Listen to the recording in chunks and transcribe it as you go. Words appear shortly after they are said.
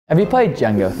Have you played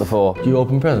Jenga before? Do you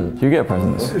open presents? Do you get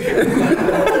presents?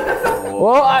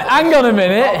 Well, hang on a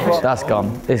minute. That's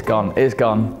gone. It's gone. It's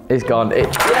gone. It's gone.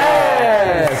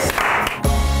 Yes!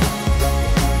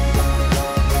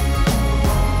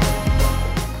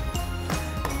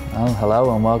 Well,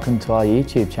 hello and welcome to our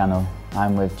YouTube channel.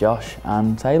 I'm with Josh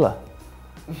and Taylor.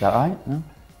 Is that right? No?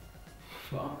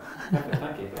 Well,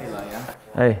 thank you. Taylor, yeah.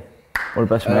 Hey, all the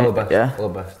best, mate. All the best. Yeah? All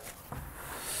the best.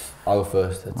 I'll go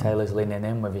first. Taylor's leaning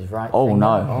in with his right Oh finger.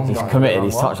 no, he's committed,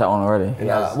 he's touched that one already.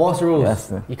 Yeah. What's the rules?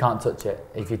 Yes. You can't touch it.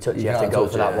 If you touch it, you have to go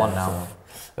for that one now.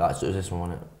 So, that's just this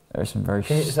one, isn't it? There's some very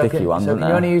So sticky ones, so isn't can you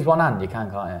there? only use one hand? You can,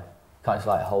 can't you? Can't just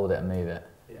like hold it and move it.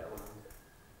 Yeah,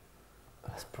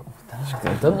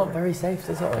 It doesn't look very safe,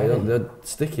 does it? Really? They're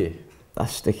sticky.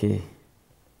 That's sticky.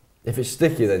 If it's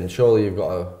sticky, then surely you've got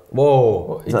to.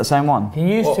 Whoa! Is that the same one? Can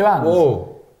you use two hands?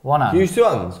 Whoa! One hand. Can you use two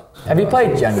hands? Have you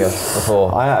played Jenga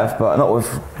before? I have, but not with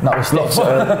sticks.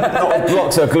 not with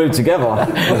blocks that are glued together.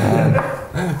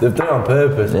 They've done it on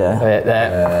purpose. Yeah. There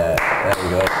There we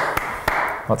go.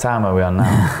 What time are we on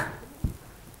now?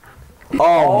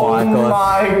 Oh my god.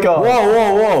 my god! Whoa,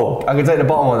 whoa, whoa! I can take the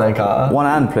bottom one then, can't I? One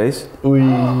hand, please.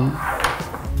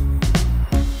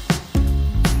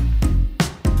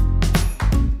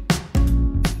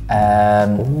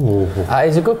 That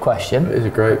is a good question. It is a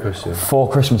great question. 4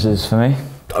 Christmases for me.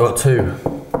 I got two.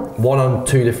 One on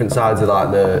two different sides of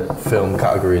like the film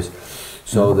categories.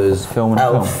 So there's Film and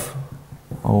Elf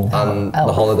and Elf.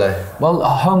 The Holiday. Well,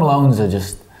 Home Alones are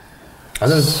just. I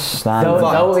never, Standard.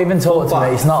 Don't even talk to me.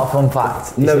 It's not a fun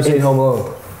fact. never seen Home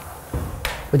Alone.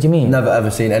 What do you mean? Never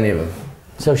ever seen any of them.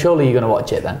 So surely you're going to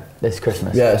watch it then this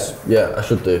Christmas. Yes, yeah, I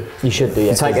should do. You should do.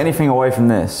 Yeah. Take anything away from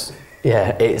this. Yeah,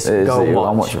 it's It is go that you'll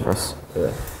watch. unwatch it for us.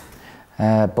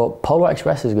 Yeah. But Polar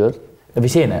Express is good. Have you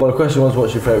seen it? But the question was,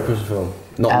 what's your favourite Christmas film?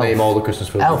 Not Elf. name all the Christmas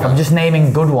films. Elf. I'm just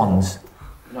naming good ones.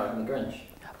 No, I'm the Grinch.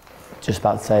 Just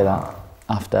about to say that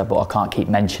after, but I can't keep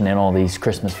mentioning all these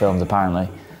Christmas films apparently.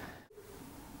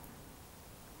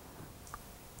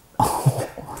 I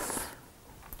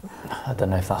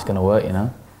don't know if that's going to work, you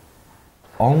know.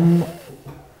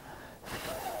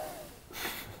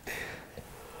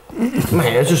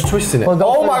 Mate, it's just twisting it. Well,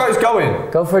 Oh my god, it's going!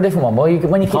 Go for a different one. Well,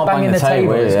 when you keep Can't banging bang the the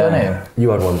table, table, it's yeah. going to. You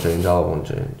had one change, I'll have one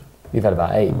change. You've had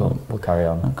about 8, but we'll carry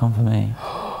on. Don't come for me.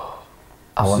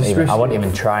 I won't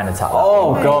even try and attack that.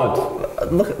 Oh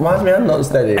god! Look, why is my hand not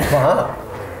steady? What's that?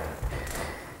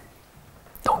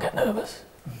 Don't get nervous.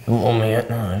 You want me yet?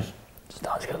 No.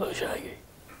 Starts to get a little shaky.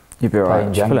 You'll be alright.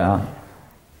 Playing Just pull it Jenga.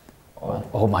 out.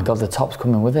 Oh my god, the top's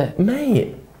coming with it.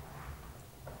 Mate!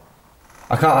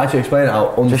 I can't actually explain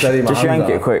how unsteady my Just hands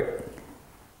yank are. it quick.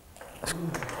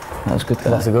 That was good.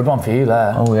 That's a good one for you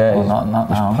there. Oh yeah. Well, not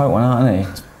now. Poke one out,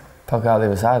 isn't he? Poke out the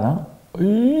other side, huh?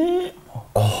 Can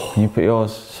you put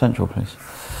yours central, please?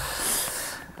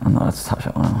 I'm not allowed to touch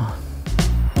that one.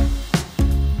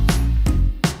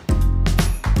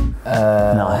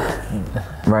 Am I?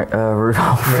 No.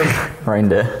 Rudolph.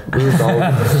 Reindeer.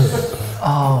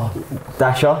 Oh.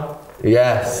 Dasher.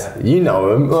 Yes, you know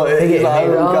him. Look, he's like,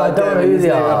 I don't know who they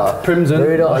are. Crimson.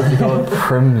 Rudolph.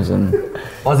 Crimson.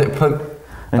 Was it?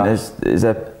 And is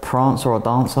there Prancer or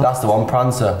Dancer? That's the one.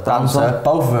 Prancer. Dancer.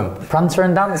 Both of them. Prancer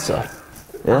and Dancer.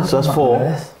 Yeah, so that's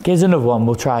 4. Give us another one,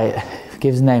 we'll try it.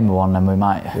 Give us a name of one, then we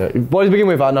might. Yeah. What does it begin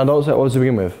with? No, don't say. What does it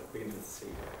begin with?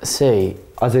 C.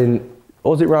 As in,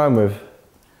 what does it rhyme with?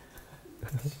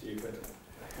 Stupid.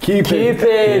 Cupid.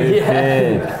 Cupid,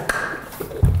 yeah.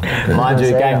 Mind you,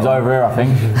 Say game's that over here, I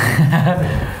think.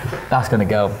 That's gonna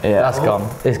go. Yeah. That's gone.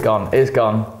 It's gone. It's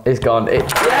gone. It's gone.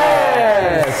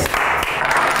 Yes!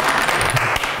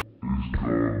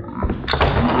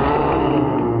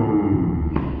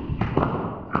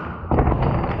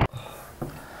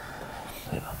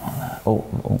 Oh.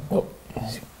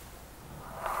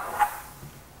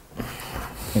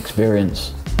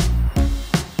 Experience.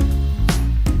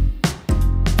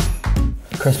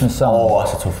 Christmas song. Oh,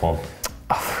 that's a tough one.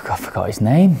 I forgot his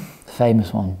name. The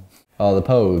famous one. Oh, the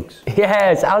Pogues.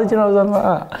 Yes, how did you know it was on like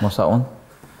that? What's that one?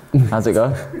 How's it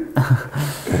go?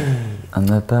 And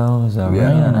the bells are Yeah.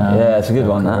 ringing out. Yeah, it's a good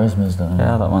one, that. Christmas, though.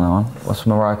 Yeah, that one. What's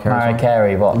Mariah Carey? Mariah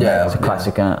Carey, what? Yeah. It's a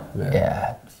classic, isn't it?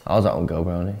 Yeah. How's that one go,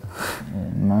 Brownie?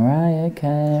 Mariah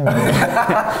Carey.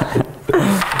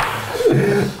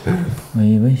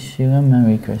 We wish you a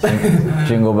Merry Christmas.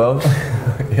 Jingle bells.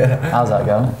 Yeah. How's that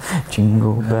go?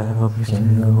 Jingle bells,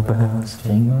 jingle bells.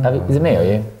 Is it me or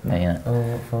you? Me, innit?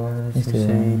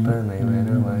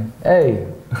 Hey.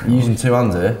 You using two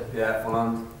hands here? Yeah, full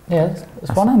hand. Yeah,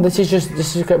 it's one hand. This is just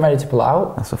getting ready to pull it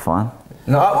out. That's a fine.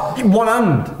 No, one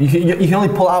hand. You can only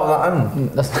pull it out with that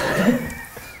hand. That's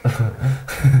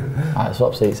Alright,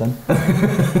 swap seats then.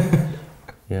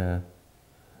 Yeah.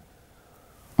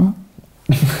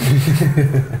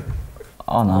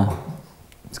 Oh no.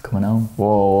 It's coming home.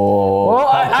 Whoa.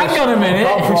 Hang on a minute.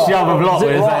 I'll push the other block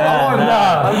with it. No.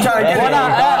 I'm trying to get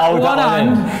One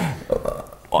hand.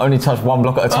 I only touch one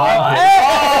block at a time.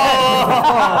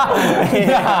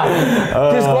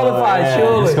 Disqualified,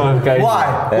 surely. Disqualification.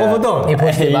 Why? What have I done? You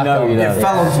pushed it back on. It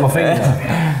fell onto my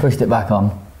finger. Pushed it back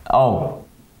on. Oh.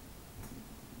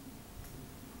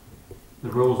 The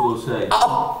rules will say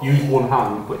use one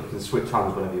hand, but you can switch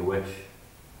hands whenever you wish.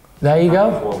 There you go.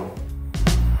 One.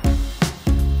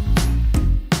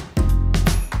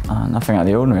 Nothing out of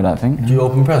the ordinary, I don't think. Do you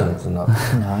open presents and that?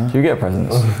 No. Do you get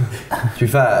presents? To be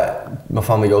fair, my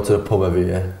family go to the pub every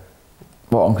year.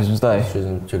 What, on Christmas Day? Which is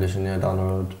a tradition here down the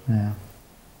road. Yeah.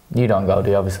 You don't go,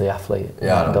 do you? Obviously, athlete.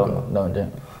 Yeah, I don't do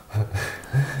it.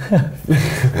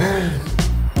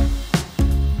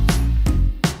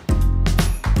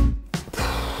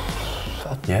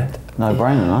 Yeah. No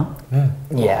brainer, no?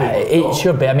 Yeah, it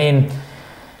should be. I mean,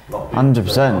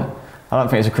 100%. I don't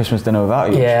think it's a Christmas dinner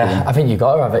without you. yeah, I think you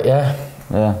got to have it. Yeah.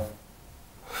 Yeah.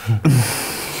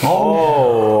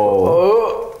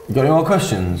 Oh! You got any more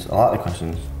questions? I like the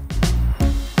questions.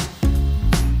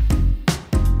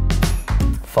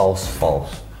 False.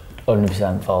 False.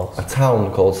 100% false. A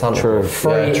town called Santa True. Claus.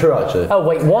 Yeah, true actually. Oh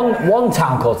wait, one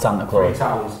town called Santa Claus. 3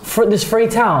 towns. There's 3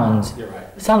 towns. You're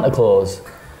right. Santa Claus.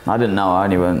 I didn't know, I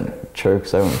only went true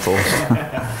because they went false.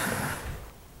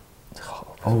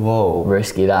 Oh, whoa.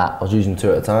 Risky that. I was using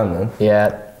 2 at a time then.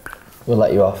 Yeah. We'll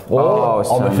let you off. Oh, it's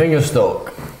Oh, my finger's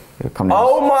stuck. Come on.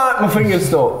 Oh my finger's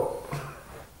stuck.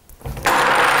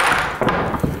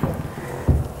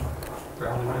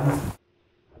 Brownie man.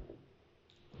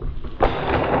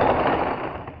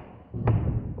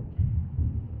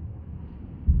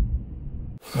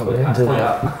 Oh,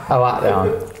 that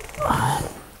down.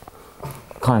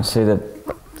 Can't see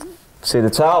the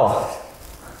tower.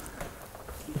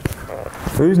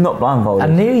 Who's not blindfolded?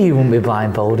 I knew you wouldn't be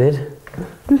blindfolded.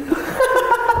 Okay,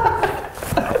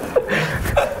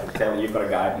 well, you've got to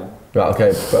guide them. Right,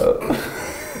 okay, but...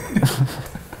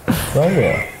 Oh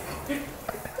yeah.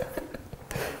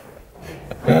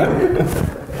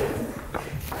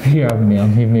 You're having me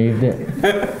on. You moved it.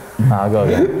 I'll go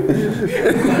again.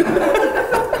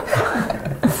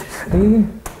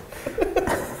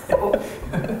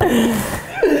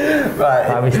 Right.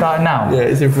 Are we starting now? Yeah,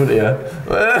 it's in front of you.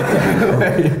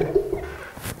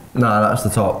 Nah, that's the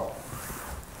top.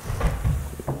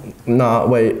 Nah,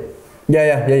 wait.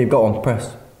 Yeah, you've got one.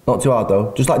 Press. Not too hard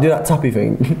though. Just like do that tappy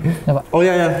thing. Oh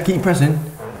yeah, keep pressing.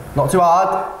 Not too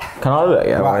hard. Can I look?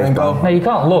 Yeah, Right, then go. No, you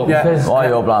can't look Yeah. because Why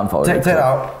you're blindfolded? Take it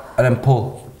out and then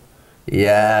pull.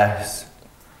 Yes.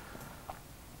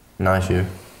 Nice you.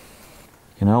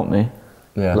 Can you help me?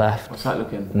 Yeah. left, What's that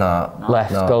looking? Nah.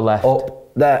 left, Nah. go left.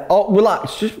 Up. There. Oh,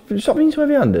 relax. Just stop being so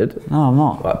heavy-handed. No, I'm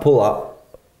not. Right, pull that.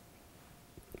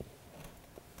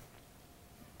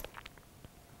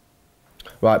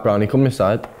 Right, Brownie, come this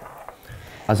side.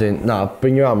 As in, nah,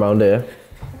 bring your arm round here.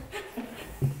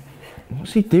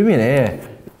 What's he doing here?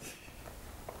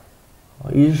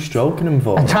 What are you stroking him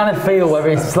for? I'm trying to feel whether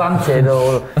it's slanted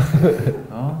or.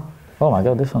 Oh my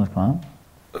god, this one's come out.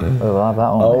 We'll have that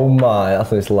one. Oh my,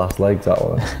 that's its last legs, that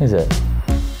one. Is it?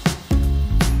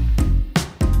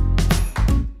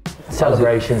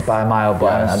 Celebrations by a mile, but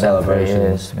Yeah, I don't think it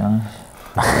celebrations. is, to be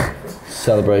honest.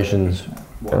 Celebrations.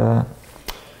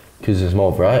 Because there's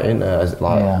more variety, isn't there? As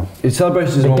like, Yeah. It's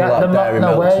celebrations is more like dairy no,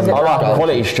 milk. where is it? I like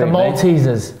Quality The Street, mate.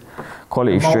 Maltesers.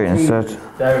 Quality Street instead.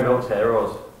 Dairy Milk's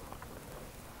Heroes.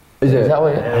 Is Is it? that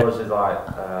what it Heroes is like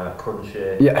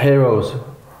crunchy. Yeah, Heroes.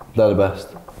 They're the best.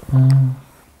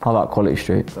 I like Quality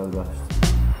Street. They're the best.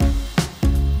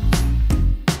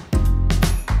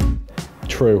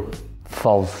 True.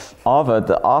 False. I've heard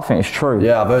that. I think it's true.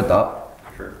 Yeah, I've heard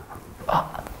that. True.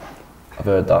 I've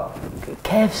heard that.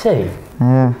 KFC?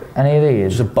 Yeah. Any of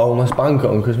these? Just a boneless banquet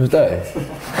on Christmas Day.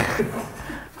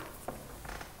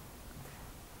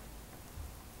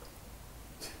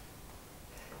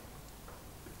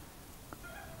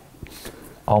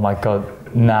 Oh my god,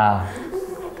 nah.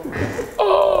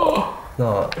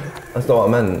 No, that's not what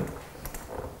I meant.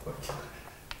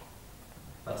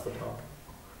 That's the top.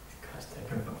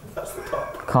 That's the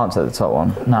top. Can't take the top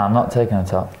one. Nah, I'm not taking the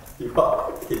top. You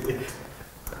are.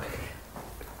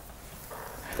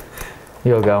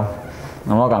 You'll go.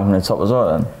 I'm not going from the top as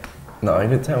well then. No, you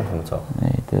didn't take one from the top. Yeah,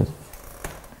 you did.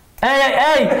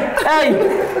 Hey!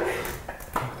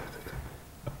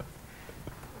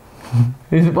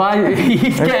 He's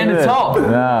getting the top.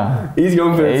 Yeah. He's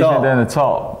going for the He's top. been doing the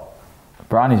top.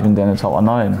 Brownie's been doing the top, I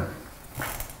know him.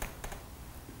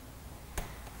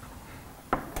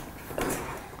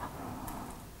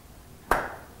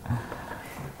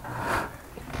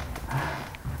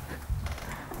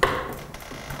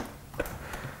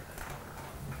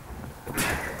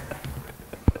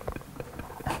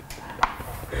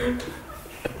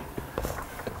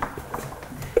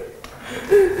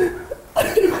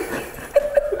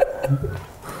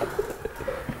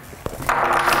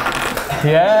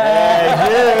 Yeah.